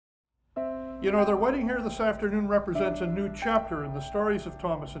You know, their wedding here this afternoon represents a new chapter in the stories of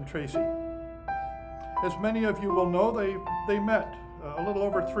Thomas and Tracy. As many of you will know, they met a little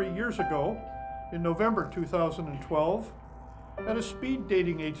over 3 years ago in November 2012 at a speed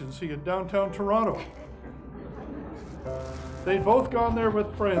dating agency in downtown Toronto. They'd both gone there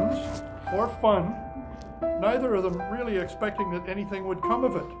with friends for fun, neither of them really expecting that anything would come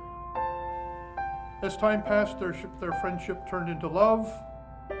of it. As time passed, their friendship turned into love,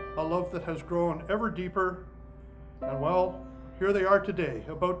 a love that has grown ever deeper, and well, here they are today,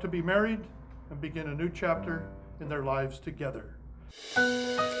 about to be married and begin a new chapter in their lives together.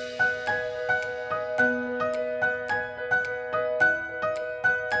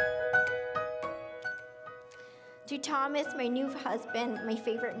 To Thomas, my new husband, my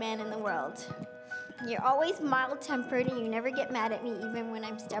favorite man in the world. You're always mild-tempered and you never get mad at me even when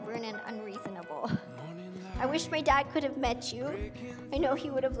I'm stubborn and unreasonable. I wish my dad could have met you. I know he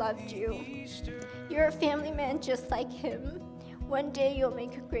would have loved you. You're a family man just like him. One day you'll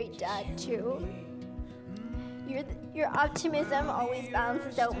make a great dad too. Your optimism always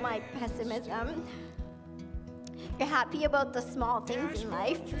balances out my pessimism. You're happy about the small things in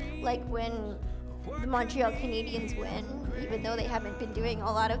life, like when the Montreal Canadiens win, even though they haven't been doing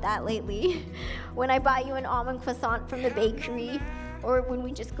a lot of that lately. When I buy you an almond croissant from the bakery, or when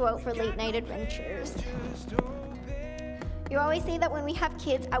we just go out for late night adventures. You always say that when we have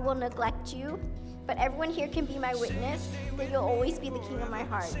kids, I will neglect you, but everyone here can be my witness that you'll always be the king of my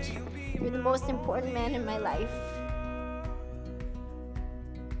heart. You're the most important man in my life.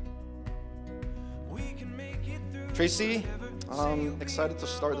 Tracy, I'm excited to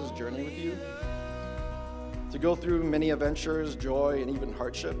start this journey with you, to go through many adventures, joy, and even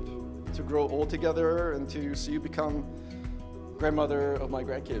hardship, to grow old together, and to see you become grandmother of my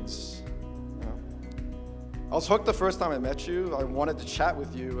grandkids. I was hooked the first time I met you. I wanted to chat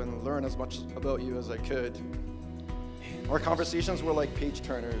with you and learn as much about you as I could. Our conversations were like page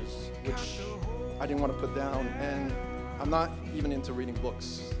turners, which I didn't want to put down, and I'm not even into reading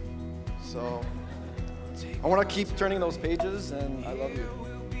books. So I want to keep turning those pages, and I love you.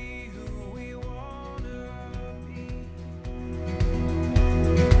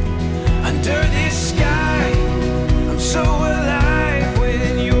 Under this sky, I'm so alive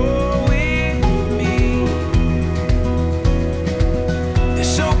when you're with me.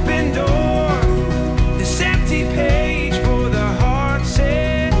 This open door, this empty page for the heart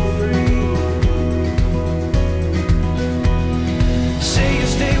set free. Say you'll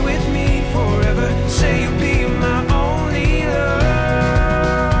stay with me forever. Say you'll be my only love.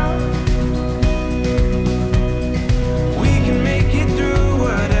 We can make it through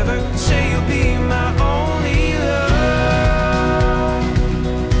whatever. Say you'll be my only love.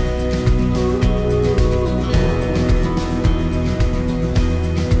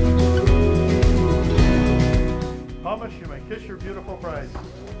 Thomas, you may kiss your beautiful bride.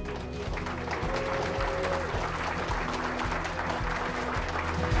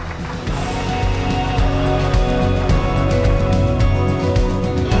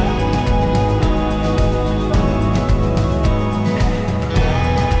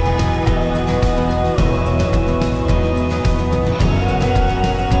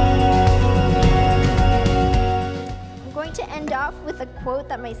 With a quote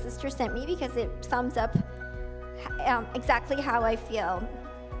that my sister sent me because it sums up exactly how I feel.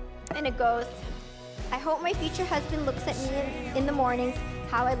 And it goes, I hope my future husband looks at me in the mornings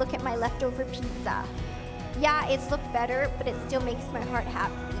how I look at my leftover pizza. Yeah, it's looked better, but it still makes my heart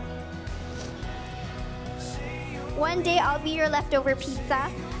happy. One day I'll be your leftover pizza,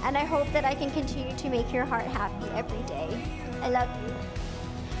 and I hope that I can continue to make your heart happy every day. I love you.